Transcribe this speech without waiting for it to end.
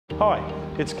Hi,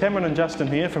 it's Cameron and Justin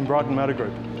here from Brighton Motor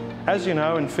Group. As you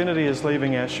know, Infiniti is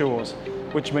leaving our shores,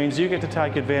 which means you get to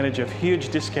take advantage of huge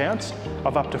discounts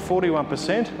of up to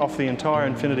 41% off the entire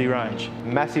Infiniti range.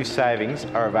 Massive savings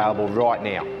are available right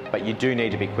now, but you do need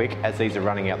to be quick as these are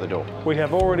running out the door. We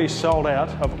have already sold out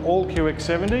of all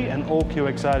QX70 and all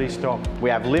QX80 stock. We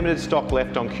have limited stock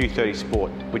left on Q30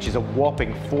 Sport, which is a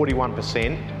whopping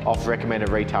 41% off recommended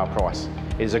retail price.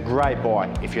 It is a great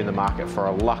buy if you're in the market for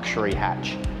a luxury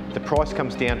hatch. The price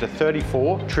comes down to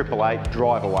 $34,888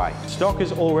 drive away. Stock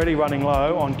is already running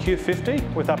low on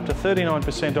Q50 with up to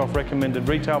 39% off recommended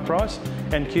retail price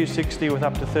and Q60 with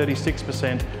up to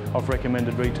 36% off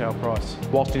recommended retail price.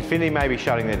 Whilst Infiniti may be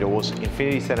shutting their doors,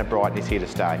 Infiniti Centre Brighton is here to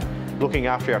stay, looking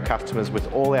after our customers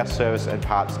with all our service and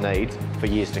parts needs for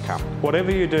years to come.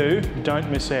 Whatever you do,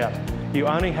 don't miss out. You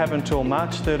only have until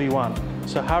March 31,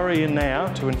 so hurry in now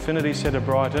to Infiniti Centre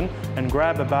Brighton and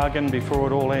grab a bargain before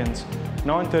it all ends.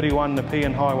 931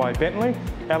 Nepean Highway, Bentley,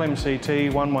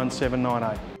 LMCT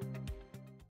 11798.